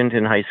student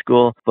in high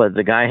school, but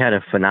the guy had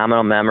a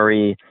phenomenal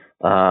memory,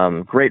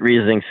 great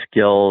reasoning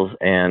skills,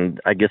 and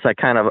I guess I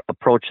kind of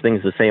approach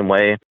things the same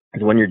way.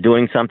 When you're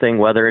doing something,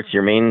 whether it's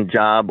your main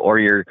job or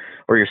your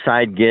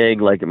side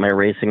gig, like my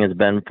racing has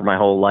been for my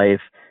whole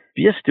life,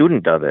 be a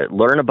student of it.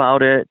 Learn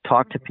about it.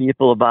 Talk to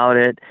people about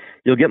it.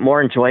 You'll get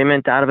more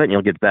enjoyment out of it, and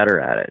you'll get better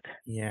at it.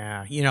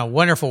 Yeah,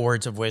 wonderful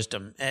words of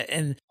wisdom.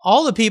 And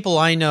all the people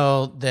I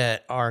know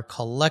that are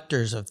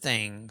collectors of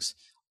things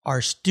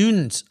are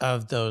students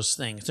of those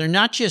things. They're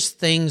not just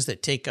things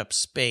that take up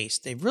space.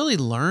 They've really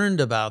learned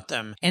about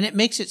them, and it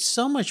makes it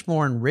so much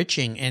more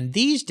enriching. And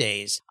these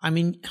days,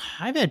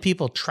 I've had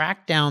people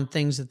track down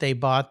things that they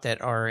bought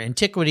that are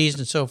antiquities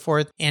and so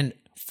forth, and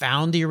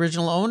found the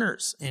original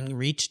owners and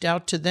reached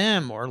out to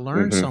them or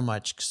learned so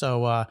much.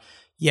 So,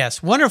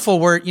 yes, wonderful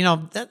word.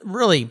 That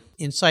really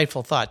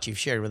insightful thoughts you've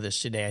shared with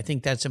us today. I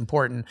think that's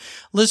important.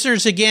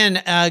 Listeners,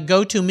 again,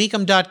 go to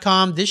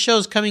Mecum.com. This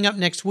show's coming up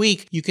next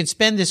week. You can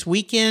spend this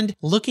weekend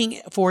looking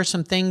for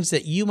some things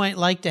that you might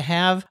like to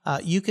have.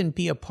 You can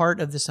be a part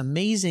of this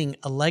amazing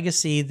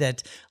legacy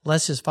that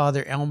Les's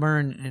father, Elmer,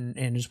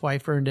 and his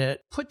wife, Vernda,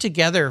 put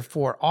together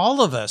for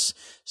all of us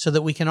so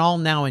that we can all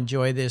now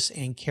enjoy this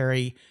and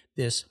carry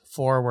this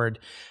forward.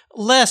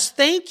 Les,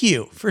 thank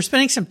you for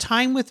spending some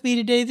time with me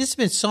today. This has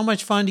been so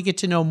much fun to get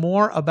to know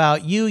more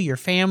about you, your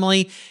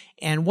family,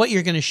 and what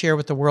you're going to share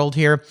with the world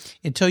here.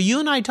 Until you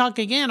and I talk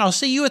again, I'll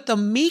see you at the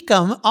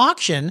Mecum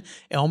auction,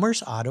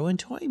 Elmer's Auto and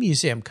Toy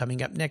Museum,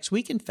 coming up next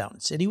week in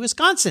Fountain City,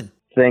 Wisconsin.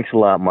 Thanks a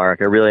lot, Mark.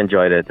 I really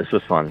enjoyed it. This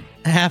was fun.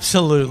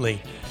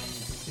 Absolutely.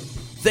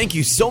 Thank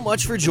you so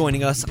much for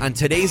joining us on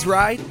today's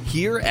ride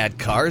here at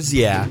Cars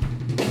Yeah!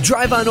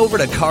 Drive on over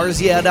to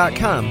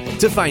carsyeah.com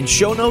to find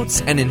show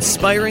notes and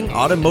inspiring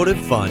automotive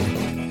fun.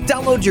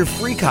 Download your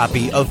free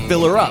copy of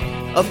Filler Up,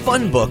 a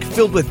fun book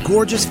filled with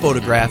gorgeous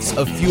photographs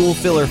of fuel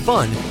filler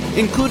fun,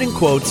 including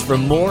quotes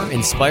from more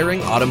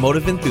inspiring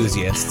automotive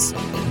enthusiasts.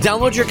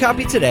 Download your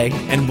copy today,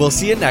 and we'll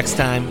see you next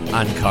time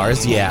on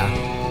Cars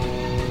Yeah!